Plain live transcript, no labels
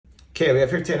Okay, we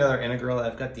have here to another integral.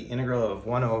 I've got the integral of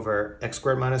 1 over x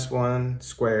squared minus 1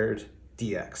 squared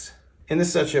dx. And this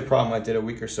is actually a problem I did a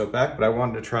week or so back, but I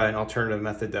wanted to try an alternative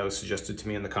method that was suggested to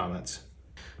me in the comments.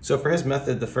 So for his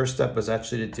method, the first step was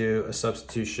actually to do a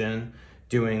substitution,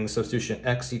 doing the substitution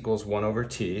x equals 1 over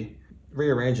t.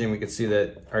 Rearranging, we could see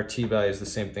that our t value is the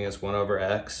same thing as 1 over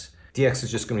x. dx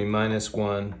is just going to be minus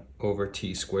 1 over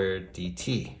t squared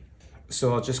dt.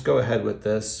 So I'll just go ahead with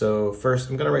this. So first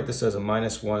I'm going to write this as a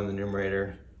minus 1 in the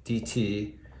numerator,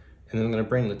 dt, and then I'm going to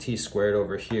bring the t squared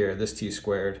over here, this t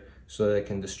squared, so that I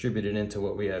can distribute it into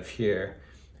what we have here.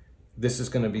 This is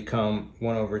going to become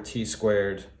 1 over t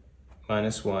squared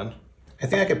minus 1. I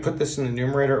think I could put this in the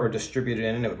numerator or distribute it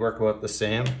in and it would work about the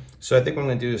same. So I think what I'm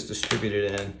going to do is distribute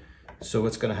it in. So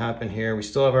what's going to happen here, we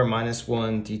still have our minus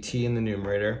 1 dt in the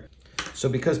numerator. So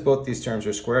because both these terms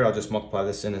are squared, I'll just multiply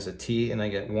this in as a t, and I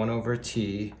get 1 over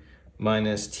t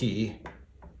minus t,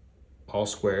 all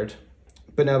squared.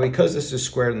 But now because this is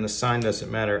squared and the sign doesn't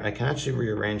matter, I can actually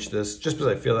rearrange this just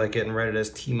because I feel like it and write it as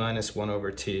t minus 1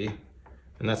 over t.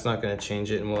 And that's not going to change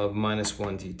it, and we'll have minus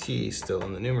 1 dt still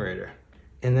in the numerator.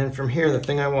 And then from here, the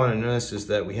thing I want to notice is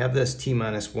that we have this t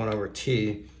minus 1 over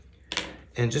t.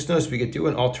 And just notice we could do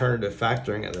an alternative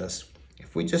factoring of this.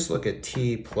 If we just look at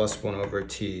t plus 1 over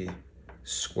t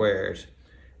squared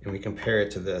and we compare it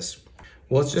to this,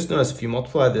 well, let's just notice if you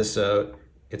multiply this out,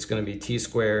 it's going to be t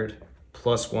squared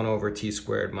plus 1 over t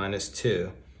squared minus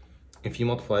 2. If you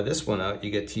multiply this one out,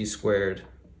 you get t squared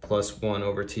plus 1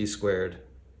 over t squared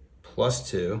plus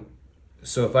 2.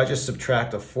 So if I just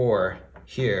subtract a 4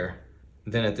 here,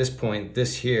 then at this point,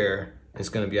 this here is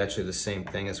going to be actually the same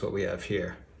thing as what we have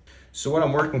here. So what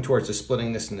I'm working towards is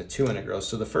splitting this into two integrals.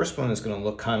 So the first one is going to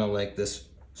look kind of like this.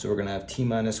 So we're going to have t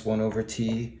minus 1 over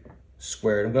t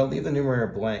squared. I'm going to leave the numerator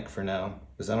blank for now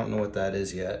because I don't know what that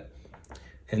is yet.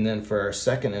 And then for our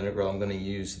second integral, I'm going to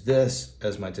use this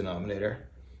as my denominator.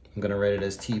 I'm going to write it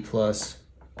as t plus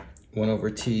 1 over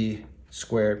t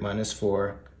squared minus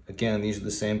 4. Again, these are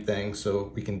the same thing,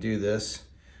 so we can do this.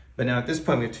 But now at this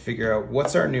point, we have to figure out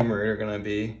what's our numerator going to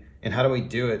be and how do we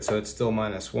do it so it's still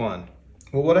minus 1.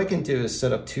 Well, what I can do is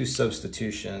set up two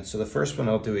substitutions. So the first one,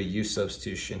 I'll do a u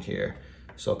substitution here.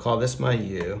 So I'll call this my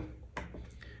u,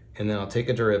 and then I'll take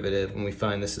a derivative, and we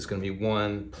find this is going to be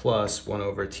 1 plus 1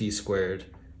 over t squared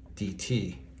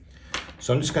dt.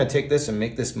 So I'm just going to take this and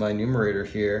make this my numerator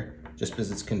here, just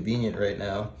because it's convenient right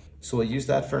now. So we'll use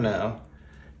that for now.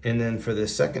 And then for the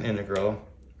second integral,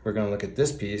 we're going to look at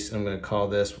this piece, and I'm going to call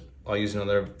this, I'll use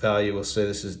another value, we'll say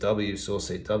this is w, so we'll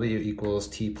say w equals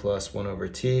t plus 1 over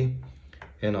t.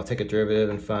 And I'll take a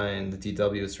derivative and find the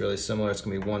dw, it's really similar, it's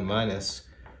going to be 1 minus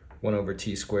 1 over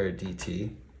t squared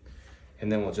dt.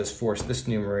 And then we'll just force this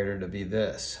numerator to be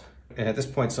this. And at this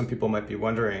point, some people might be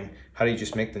wondering, how do you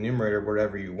just make the numerator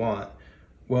whatever you want?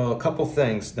 Well, a couple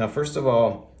things. Now, first of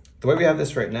all, the way we have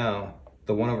this right now,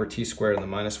 the 1 over t squared and the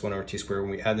minus 1 over t squared,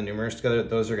 when we add the numerators together,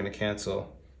 those are going to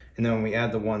cancel. And then when we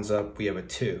add the ones up, we have a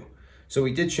 2. So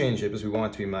we did change it because we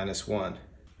want it to be minus 1.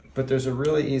 But there's a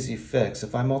really easy fix.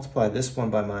 If I multiply this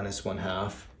one by minus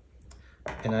 1/2,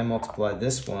 and I multiply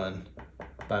this one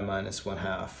by minus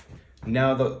 1/2,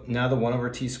 now the 1 over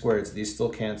t squareds, these still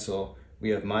cancel. We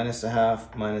have minus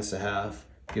 1/2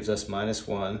 gives us minus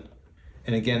 1.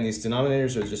 And again, these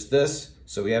denominators are just this,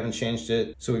 so we haven't changed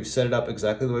it. So we've set it up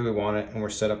exactly the way we want it, and we're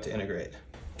set up to integrate.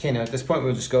 Okay, now at this point,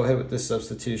 we'll just go ahead with this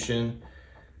substitution.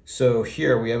 So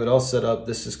here we have it all set up.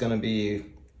 This is going to be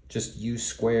just u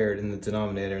squared in the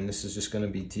denominator, and this is just going to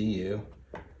be du.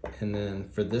 And then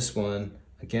for this one,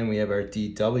 again, we have our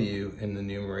dw in the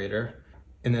numerator.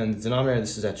 And then the denominator,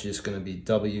 this is actually just going to be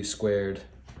w squared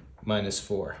minus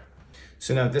 4.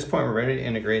 So now at this point, we're ready to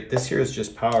integrate. This here is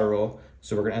just power rule.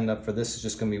 So we're going to end up for this is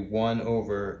just going to be 1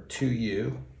 over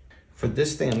 2u. For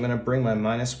this thing, I'm going to bring my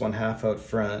minus 1/2 out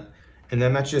front. And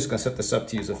then I'm actually just going to set this up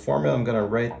to use a formula. I'm going to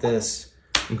write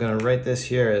this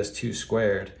here as 2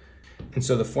 squared. And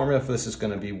so the formula for this is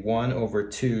going to be 1 over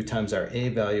 2 times our a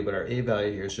value, but our a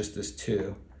value here is just this 2.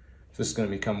 So this is going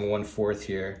to become 1/4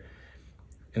 here.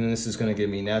 And then this is going to give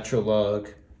me natural log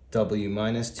w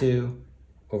minus 2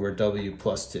 over w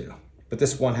plus 2. But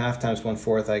this 1/2 times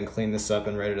 1/4, I can clean this up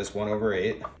and write it as 1 over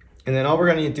 8. And then all we're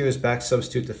going to do is back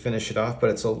substitute to finish it off, but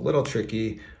it's a little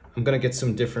tricky. I'm going to get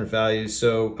some different values.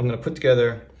 So I'm going to put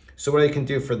together, so what I can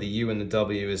do for the u and the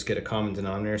w is get a common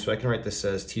denominator. So I can write this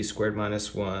as t squared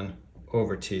minus 1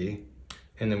 over t.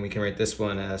 And then we can write this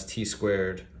one as t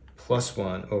squared plus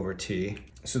 1 over t.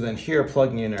 So then here,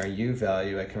 plugging in our u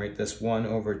value, I can write this 1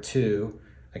 over 2.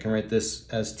 I can write this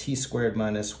as t squared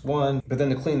minus 1. But then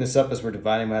to clean this up as we're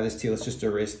dividing by this t, let's just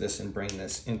erase this and bring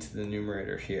this into the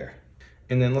numerator here.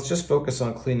 And then let's just focus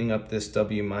on cleaning up this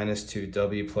w minus 2,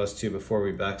 w plus 2 before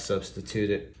we back substitute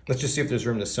it. Let's just see if there's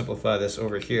room to simplify this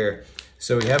over here.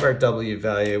 So we have our w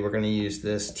value. We're going to use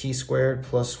this t squared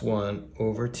plus 1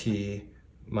 over t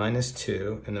minus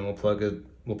 2, and then we'll plug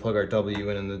our w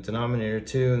in the denominator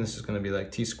too, and this is going to be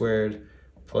like t squared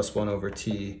plus 1 over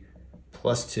t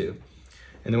plus 2.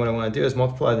 And then what I want to do is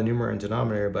multiply the numerator and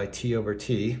denominator by t over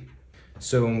t.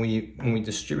 So when we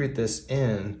distribute this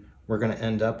in, we're going to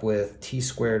end up with t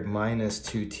squared minus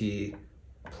 2t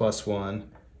plus 1,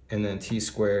 and then t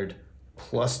squared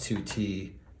plus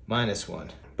 2t minus 1.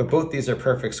 But both these are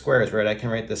perfect squares, right? I can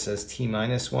write this as t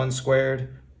minus 1 squared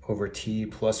over t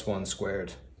plus 1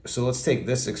 squared. So let's take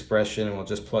this expression and we'll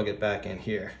just plug it back in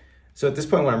here. So at this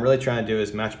point, what I'm really trying to do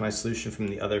is match my solution from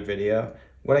the other video.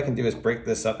 What I can do is break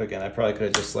this up again. I probably could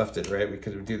have just left it, right? We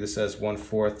could do this as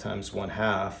 1/4 times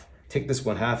 1/2. Take this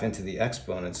 1/2 into the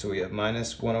exponent, so we have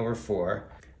minus 1 over 4.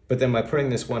 But then by putting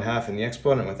this 1/2 in the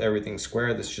exponent with everything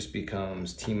squared, this just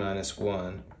becomes t minus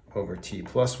 1 over t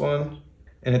plus 1.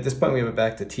 And at this point, we have it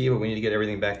back to t, but we need to get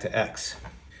everything back to x.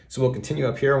 So we'll continue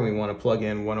up here, and we want to plug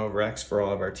in 1 over x for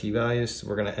all of our t values. So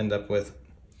we're going to end up with,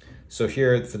 so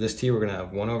here for this t, we're going to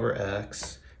have 1 over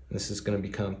x. And this is going to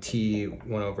become t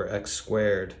 1 over x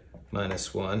squared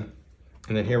minus 1.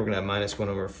 And then here we're going to have minus 1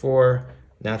 over 4,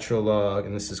 natural log,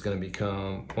 and this is going to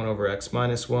become 1 over x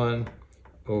minus 1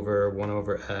 over 1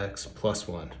 over x plus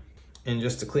 1. And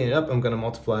just to clean it up, I'm going to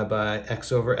multiply by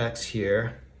x over x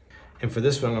here. And for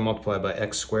this one, I'm going to multiply by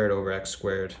x squared over x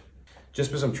squared,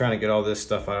 just because I'm trying to get all this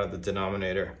stuff out of the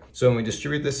denominator. So when we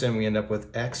distribute this in, we end up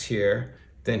with x here.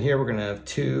 Then here we're going to have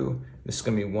 2. This is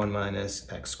going to be 1 minus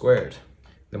x squared.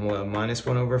 Then we'll have minus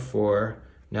 1 over 4,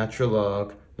 natural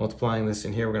log. Multiplying this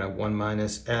in here, we're going to have 1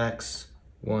 minus x,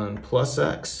 1 plus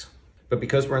x. But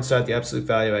because we're inside the absolute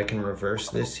value, I can reverse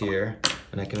this here.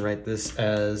 And I can write this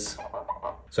as,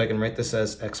 so I can write this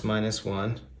as x minus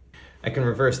 1. I can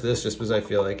reverse this just because I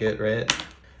feel like it, right?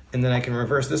 And then I can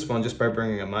reverse this one just by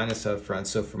bringing a minus out front.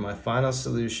 So for my final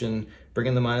solution,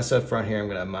 bringing the minus out front here, I'm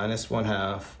going to have minus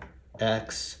 1/2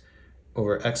 x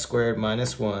over x squared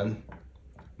minus 1,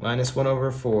 minus 1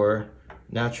 over 4,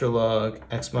 natural log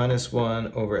x minus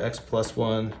 1 over x plus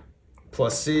 1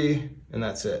 plus c, and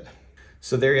that's it.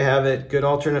 So there you have it. Good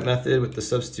alternate method with the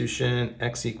substitution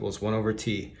x equals 1 over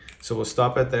t. So we'll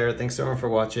stop it there. Thanks everyone for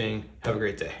watching. Have a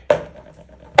great day.